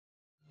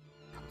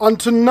On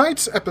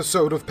tonight's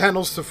episode of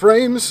Panels to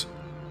Frames,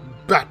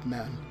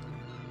 Batman.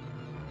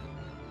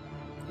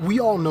 We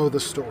all know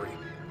the story.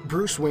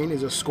 Bruce Wayne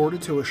is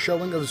escorted to a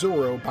showing of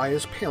Zorro by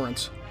his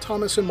parents,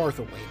 Thomas and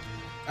Martha Wayne.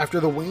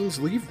 After the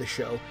Waynes leave the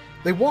show,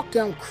 they walk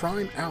down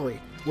Crime Alley,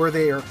 where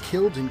they are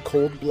killed in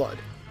cold blood,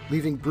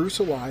 leaving Bruce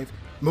alive,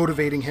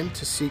 motivating him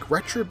to seek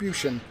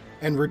retribution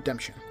and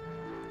redemption.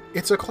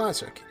 It's a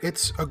classic.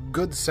 It's a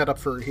good setup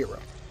for a hero.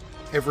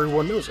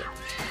 Everyone knows it.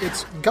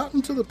 It's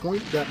gotten to the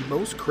point that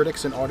most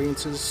critics and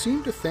audiences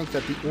seem to think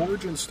that the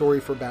origin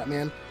story for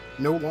Batman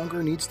no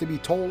longer needs to be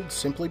told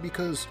simply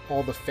because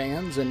all the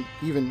fans and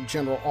even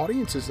general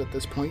audiences at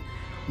this point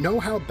know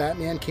how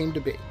Batman came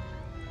to be.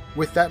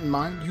 With that in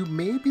mind, you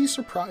may be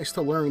surprised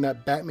to learn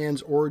that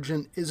Batman's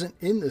origin isn't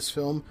in this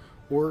film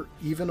or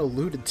even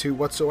alluded to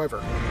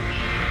whatsoever.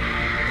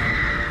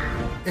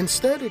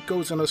 Instead, it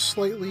goes in a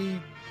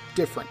slightly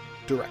different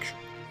direction.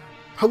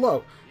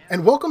 Hello,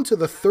 and welcome to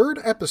the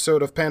third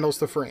episode of Panels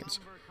to Frames.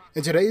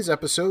 In today's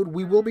episode,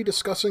 we will be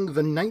discussing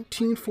the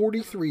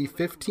 1943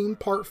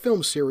 15-part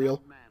film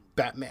serial,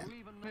 Batman.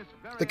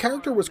 The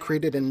character was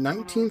created in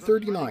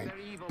 1939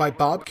 by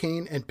Bob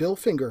Kane and Bill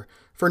Finger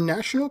for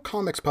National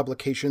Comics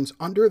Publications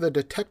under the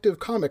Detective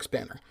Comics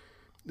banner.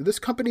 This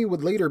company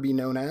would later be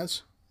known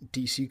as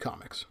DC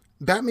Comics.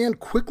 Batman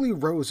quickly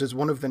rose as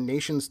one of the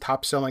nation's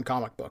top-selling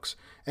comic books,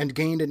 and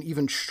gained an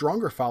even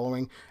stronger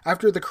following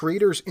after the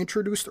creators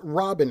introduced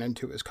Robin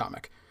into his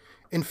comic.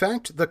 In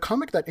fact, the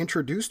comic that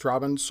introduced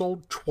Robin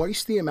sold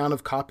twice the amount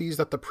of copies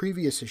that the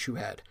previous issue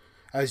had,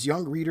 as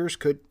young readers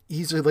could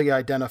easily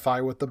identify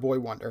with the Boy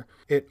Wonder.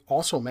 It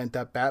also meant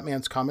that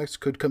Batman's comics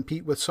could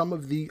compete with some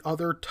of the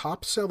other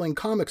top-selling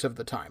comics of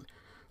the time,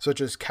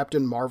 such as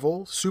Captain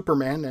Marvel,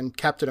 Superman, and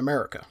Captain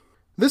America.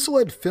 This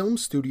led film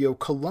studio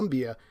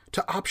Columbia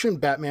to option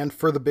Batman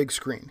for the big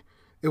screen.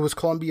 It was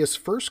Columbia's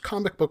first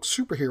comic book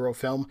superhero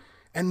film,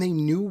 and they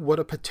knew what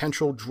a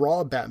potential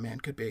draw Batman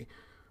could be.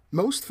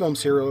 Most film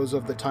serials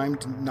of the time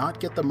did not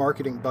get the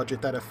marketing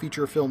budget that a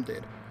feature film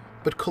did,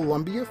 but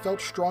Columbia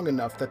felt strong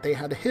enough that they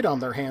had a hit on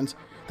their hands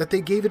that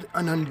they gave it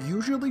an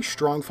unusually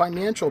strong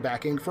financial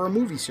backing for a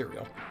movie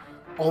serial,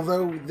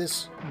 although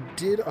this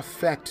did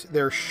affect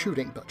their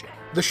shooting budget.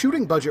 The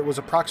shooting budget was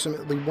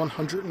approximately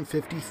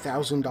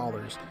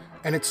 $150,000,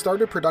 and it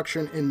started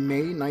production in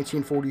May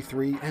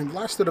 1943 and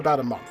lasted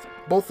about a month.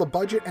 Both the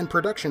budget and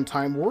production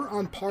time were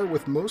on par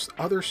with most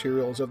other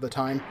serials of the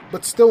time,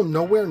 but still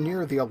nowhere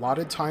near the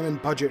allotted time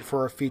and budget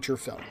for a feature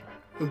film.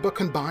 But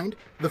combined,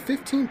 the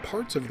 15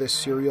 parts of this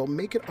serial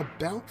make it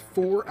about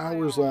 4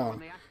 hours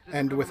long,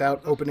 and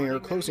without opening or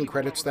closing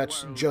credits,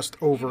 that's just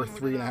over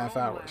 3.5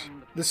 hours.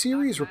 The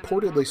series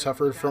reportedly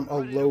suffered from a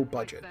low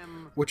budget,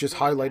 which is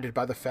highlighted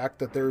by the fact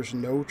that there's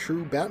no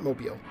true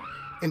Batmobile.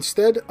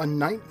 Instead, a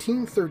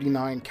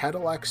 1939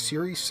 Cadillac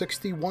Series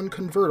 61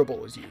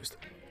 convertible is used.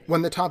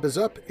 When the top is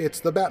up,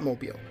 it's the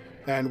Batmobile,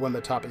 and when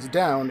the top is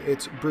down,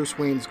 it's Bruce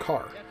Wayne's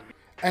car.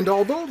 And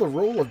although the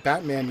role of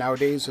Batman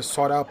nowadays is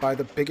sought out by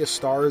the biggest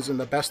stars and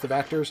the best of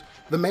actors,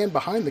 the man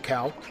behind the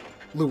cowl,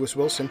 Lewis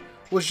Wilson,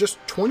 was just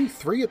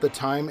 23 at the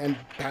time, and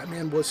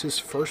Batman was his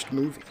first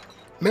movie.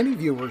 Many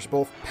viewers,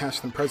 both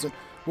past and present,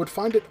 would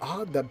find it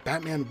odd that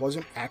Batman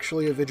wasn't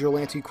actually a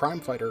vigilante crime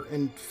fighter.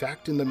 In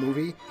fact, in the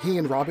movie, he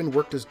and Robin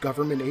worked as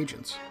government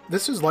agents.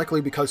 This is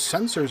likely because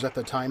censors at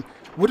the time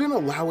wouldn't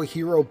allow a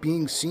hero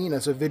being seen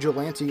as a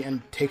vigilante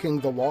and taking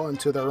the law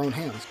into their own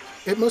hands.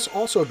 It must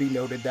also be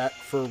noted that,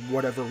 for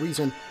whatever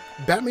reason,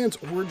 Batman's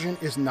origin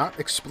is not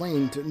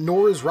explained,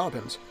 nor is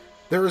Robin's.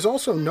 There is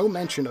also no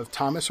mention of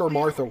Thomas or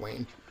Martha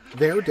Wayne,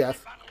 their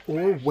death,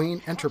 or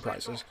Wayne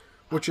Enterprises,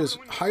 which is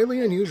highly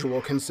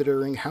unusual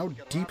considering how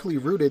deeply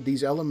rooted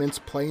these elements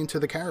play into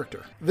the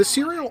character. The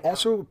serial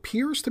also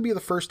appears to be the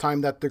first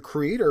time that the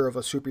creator of a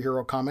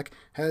superhero comic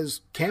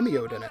has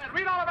cameoed in it,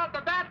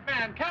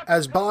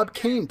 as Bob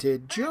Kane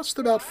did just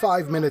about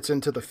 5 minutes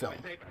into the film.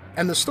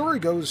 And the story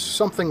goes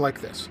something like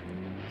this.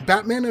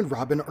 Batman and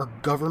Robin are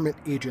government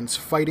agents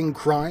fighting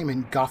crime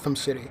in Gotham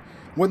City,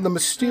 when the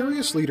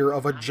mysterious leader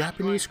of a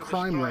Japanese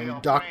crime ring,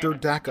 Dr.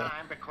 Daka,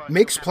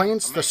 makes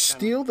plans to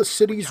steal the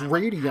city's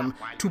radium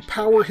to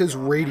power his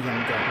radium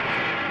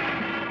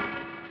gun,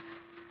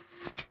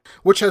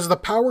 which has the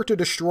power to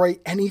destroy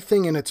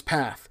anything in its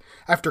path,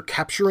 after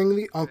capturing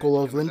the uncle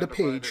of Linda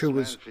Page, who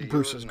was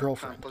Bruce's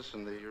girlfriend.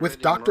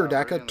 With Dr.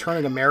 Daka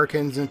turning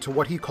Americans into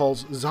what he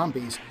calls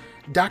zombies,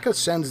 Daka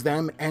sends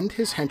them and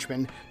his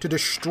henchmen to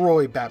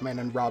destroy Batman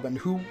and Robin,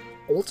 who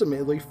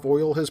ultimately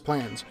foil his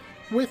plans,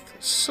 with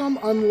some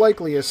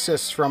unlikely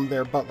assists from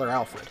their butler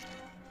Alfred.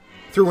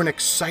 Through an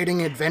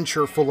exciting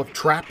adventure full of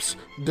traps,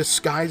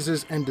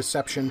 disguises, and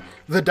deception,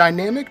 the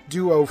dynamic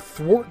duo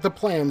thwart the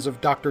plans of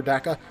Dr.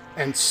 Daka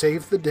and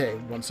save the day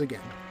once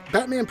again.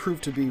 Batman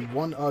proved to be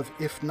one of,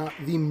 if not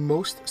the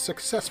most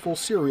successful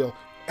serial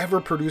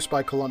ever produced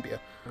by Columbia,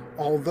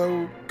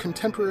 although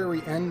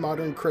contemporary and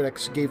modern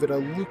critics gave it a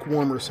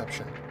lukewarm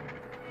reception.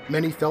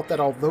 Many felt that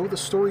although the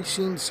story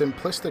seemed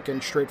simplistic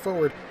and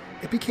straightforward,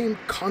 it became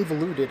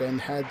convoluted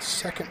and had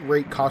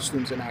second-rate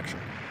costumes and action.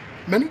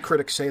 Many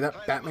critics say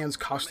that Batman's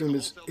costume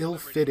is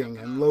ill-fitting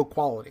and low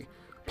quality,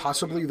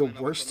 possibly the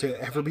worst to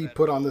ever be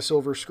put on the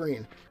silver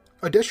screen.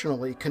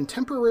 Additionally,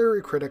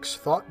 contemporary critics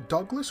thought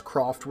Douglas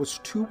Croft was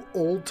too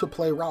old to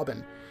play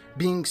Robin,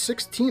 being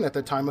 16 at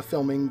the time of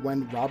filming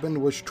when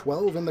Robin was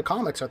 12 in the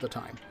comics at the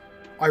time.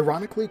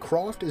 Ironically,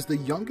 Croft is the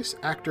youngest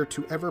actor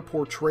to ever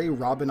portray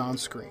Robin on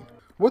screen.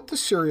 What the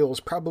serial is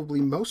probably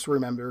most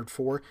remembered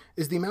for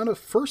is the amount of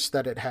firsts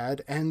that it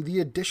had and the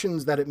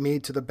additions that it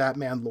made to the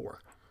Batman lore.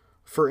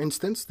 For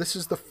instance, this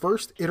is the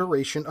first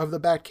iteration of the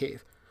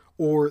Batcave,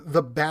 or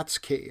the Bat's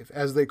Cave,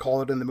 as they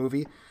call it in the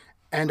movie,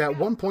 and at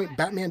one point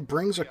Batman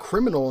brings a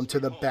criminal into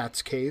the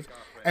Bat's Cave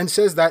and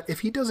says that if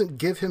he doesn't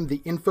give him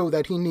the info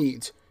that he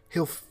needs,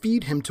 he'll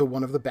feed him to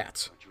one of the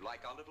bats.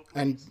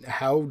 And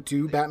how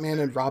do Batman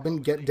and Robin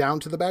get down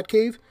to the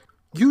Batcave?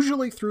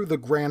 Usually through the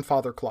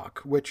grandfather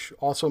clock, which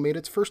also made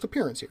its first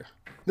appearance here.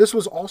 This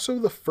was also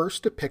the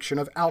first depiction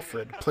of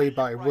Alfred, played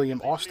by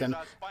William Austin,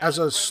 as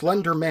a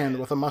slender man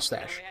with a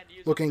mustache,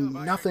 looking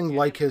nothing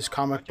like his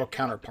comic book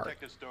counterpart.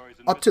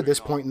 Up to this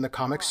point in the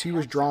comics, he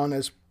was drawn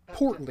as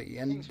portly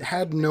and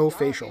had no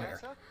facial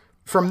hair.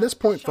 From this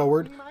point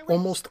forward,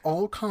 almost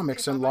all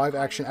comics and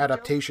live-action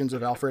adaptations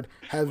of Alfred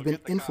have been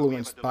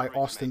influenced by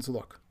Austin's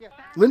look.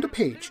 Linda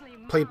Page,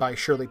 played by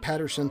Shirley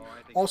Patterson,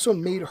 also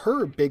made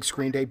her big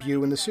screen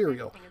debut in the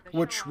serial,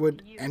 which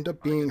would end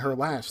up being her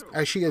last,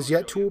 as she has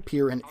yet to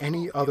appear in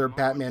any other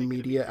Batman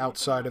media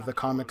outside of the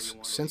comics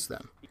since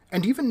then.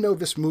 And even though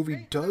this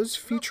movie does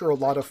feature a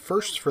lot of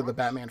firsts for the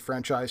Batman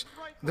franchise,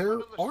 there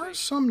are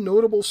some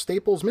notable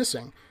staples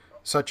missing,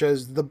 such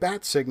as the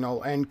Bat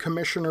Signal and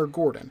Commissioner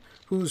Gordon,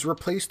 who's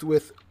replaced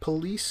with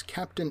Police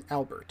Captain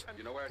Albert.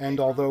 And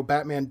although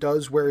Batman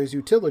does wear his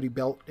utility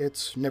belt,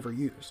 it's never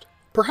used.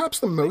 Perhaps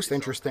the most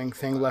interesting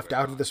thing left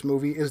out of this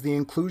movie is the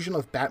inclusion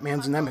of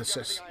Batman's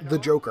nemesis, the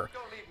Joker,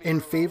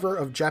 in favor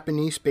of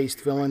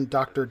Japanese-based villain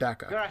Dr.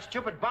 Daka. You're a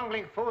stupid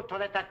bungling fool to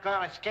let that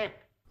girl escape.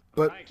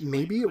 But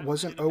maybe it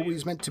wasn't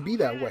always meant to be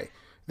that way.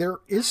 There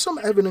is some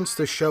evidence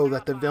to show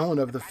that the villain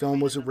of the film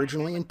was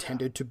originally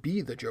intended to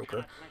be the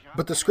Joker,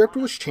 but the script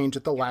was changed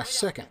at the last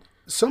second.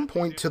 Some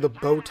point to the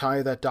bow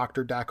tie that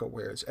Dr. Daka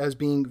wears as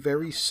being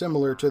very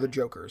similar to the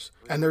Joker's,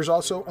 and there's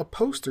also a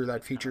poster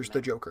that features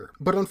the Joker.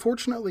 But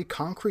unfortunately,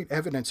 concrete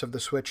evidence of the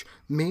switch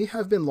may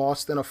have been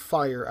lost in a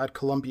fire at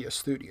Columbia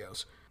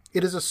Studios.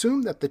 It is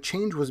assumed that the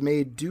change was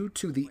made due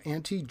to the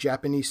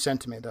anti-Japanese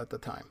sentiment at the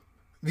time.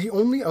 The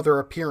only other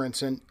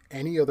appearance in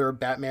any other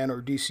Batman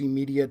or DC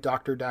media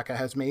Dr. Daka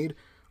has made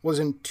was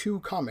in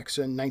 2 comics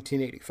in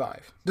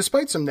 1985.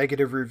 Despite some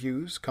negative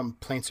reviews,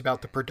 complaints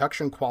about the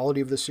production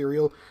quality of the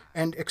serial,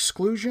 and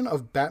exclusion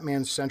of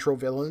Batman's central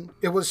villain,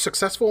 it was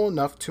successful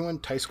enough to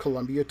entice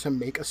Columbia to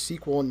make a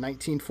sequel in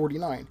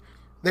 1949.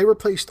 They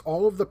replaced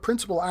all of the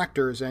principal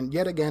actors and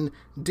yet again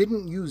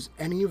didn't use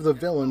any of the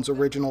villains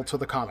original to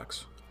the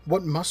comics.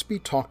 What must be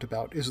talked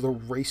about is the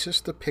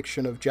racist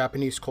depiction of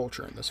Japanese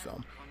culture in this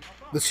film.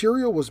 The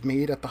serial was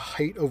made at the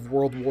height of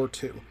World War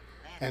II,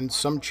 and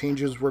some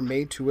changes were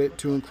made to it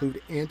to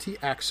include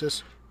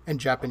anti-Axis and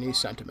Japanese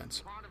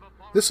sentiments.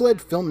 This led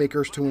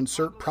filmmakers to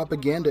insert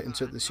propaganda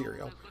into the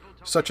serial,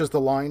 such as the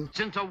line,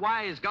 "Since a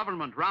wise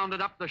government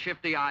rounded up the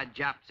shifty-eyed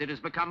Japs, it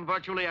has become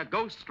virtually a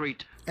ghost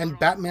street." And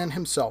Batman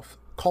himself,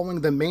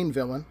 calling the main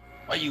villain,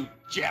 "Are you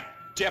Jap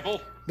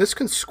devil?" This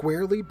can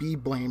squarely be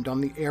blamed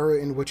on the era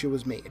in which it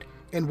was made,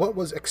 and what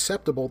was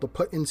acceptable to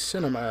put in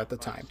cinema at the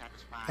time,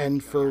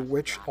 and for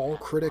which all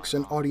critics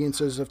and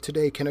audiences of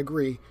today can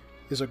agree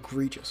is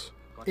egregious.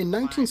 In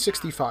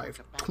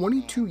 1965,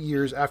 22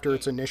 years after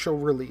its initial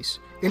release,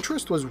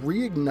 interest was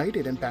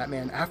reignited in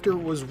Batman after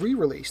it was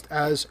re-released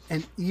as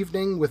An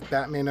Evening with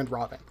Batman and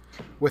Robin,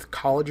 with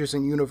colleges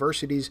and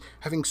universities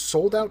having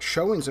sold-out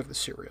showings of the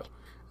serial.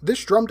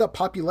 This drummed up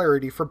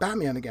popularity for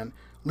Batman again,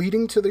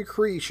 leading to the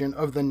creation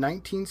of the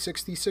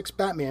 1966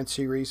 Batman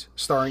series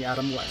starring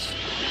Adam West.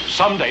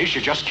 Some days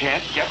you just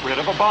can't get rid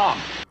of a bomb.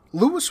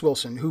 Lewis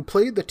Wilson, who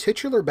played the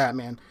titular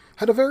Batman,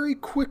 had a very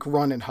quick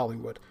run in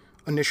Hollywood,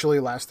 initially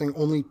lasting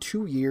only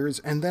 2 years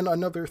and then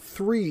another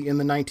 3 in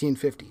the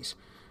 1950s.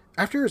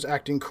 After his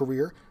acting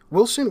career,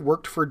 Wilson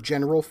worked for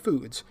General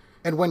Foods,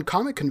 and when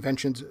comic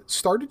conventions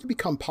started to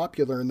become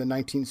popular in the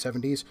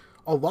 1970s,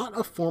 a lot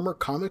of former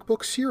comic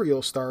book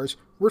serial stars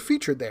were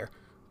featured there,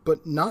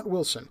 but not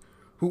Wilson,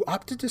 who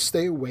opted to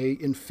stay away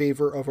in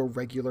favor of a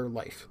regular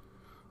life.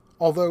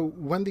 Although,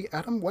 when the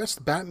Adam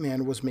West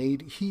Batman was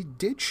made, he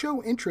did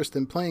show interest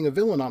in playing a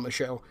villain on the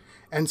show,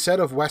 and said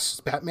of West's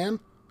Batman,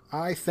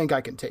 "I think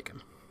I can take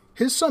him."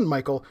 His son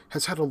Michael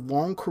has had a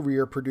long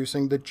career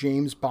producing the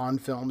James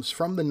Bond films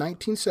from the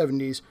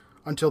 1970s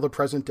until the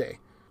present day.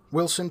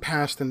 Wilson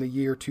passed in the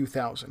year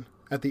 2000,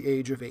 at the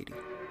age of 80.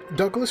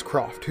 Douglas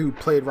Croft, who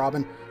played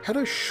Robin, had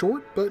a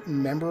short but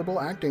memorable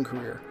acting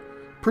career.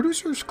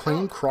 Producers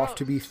claim Croft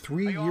to be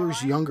 3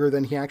 years younger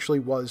than he actually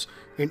was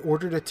in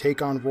order to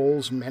take on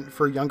roles meant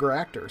for younger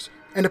actors,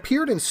 and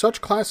appeared in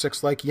such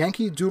classics like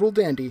Yankee Doodle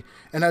Dandy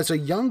and as a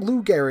young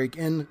Lou Gehrig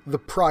in The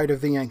Pride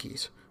of the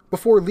Yankees,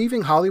 before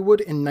leaving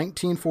Hollywood in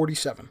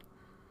 1947.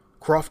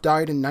 Croft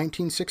died in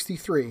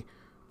 1963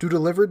 due to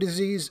liver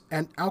disease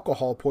and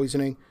alcohol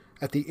poisoning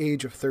at the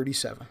age of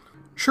 37.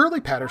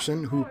 Shirley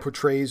Patterson, who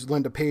portrays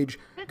Linda Page,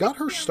 got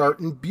her start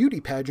in beauty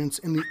pageants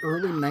in the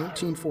early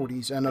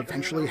 1940s and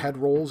eventually had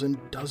roles in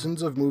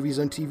dozens of movies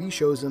and TV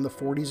shows in the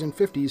 40s and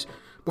 50s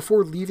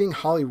before leaving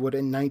Hollywood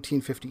in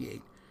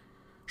 1958.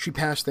 She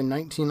passed in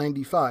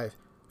 1995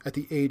 at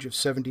the age of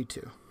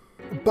 72.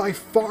 By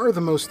far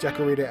the most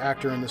decorated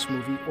actor in this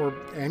movie, or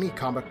any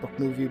comic book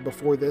movie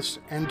before this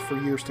and for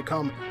years to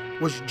come,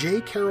 was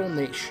J. Carrol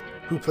Naish,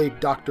 who played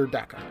Dr.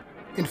 Dacre.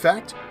 In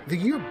fact, the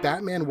year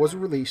Batman was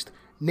released,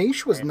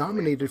 Naish was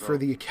nominated for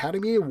the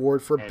Academy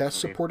Award for Best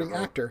Supporting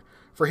Actor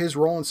for his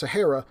role in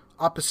Sahara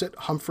opposite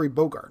Humphrey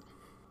Bogart.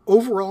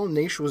 Overall,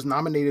 Naish was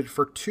nominated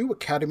for 2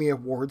 Academy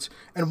Awards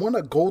and won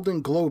a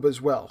Golden Globe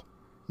as well.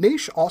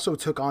 Naish also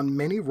took on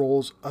many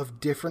roles of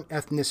different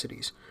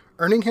ethnicities,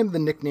 earning him the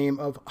nickname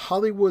of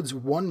Hollywood's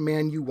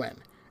one-man UN,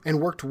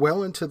 and worked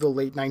well into the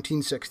late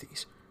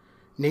 1960s.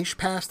 Naish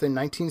passed in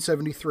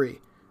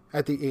 1973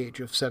 at the age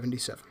of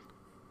 77.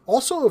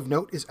 Also of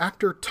note is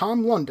actor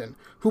Tom London,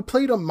 who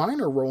played a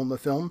minor role in the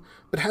film,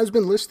 but has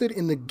been listed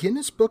in the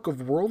Guinness Book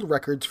of World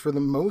Records for the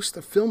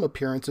most film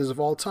appearances of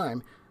all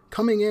time,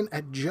 coming in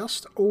at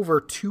just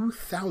over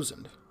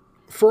 2,000.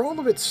 For all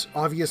of its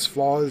obvious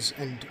flaws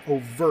and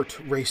overt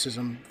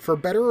racism, for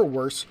better or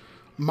worse,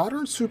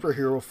 modern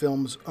superhero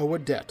films owe a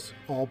debt,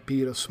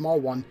 albeit a small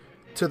one,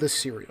 to this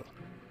serial.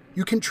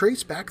 You can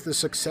trace back the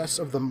success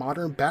of the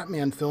modern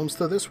Batman films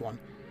to this one.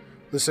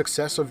 The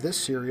success of this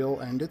serial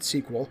and its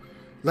sequel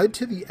led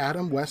to the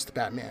Adam West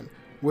Batman,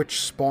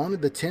 which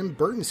spawned the Tim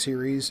Burton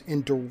series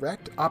in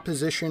direct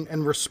opposition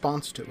and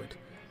response to it,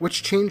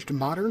 which changed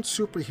modern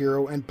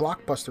superhero and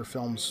blockbuster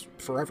films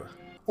forever.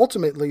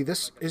 Ultimately,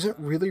 this isn't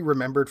really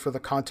remembered for the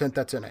content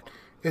that's in it.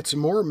 It's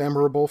more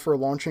memorable for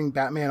launching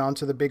Batman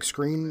onto the big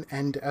screen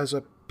and as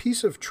a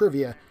piece of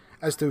trivia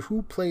as to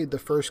who played the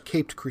first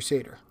Caped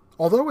Crusader.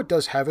 Although it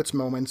does have its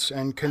moments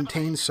and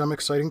contains some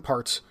exciting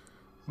parts,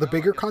 the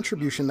bigger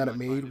contribution that it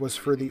made was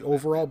for the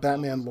overall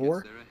Batman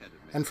lore,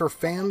 and for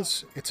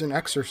fans, it's an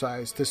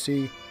exercise to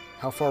see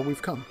how far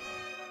we've come.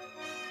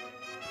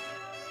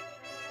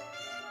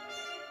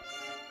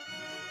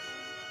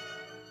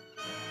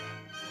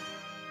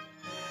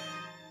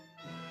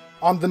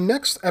 On the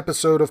next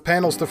episode of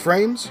Panels to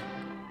Frames,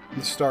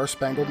 The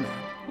Star-Spangled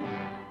Man.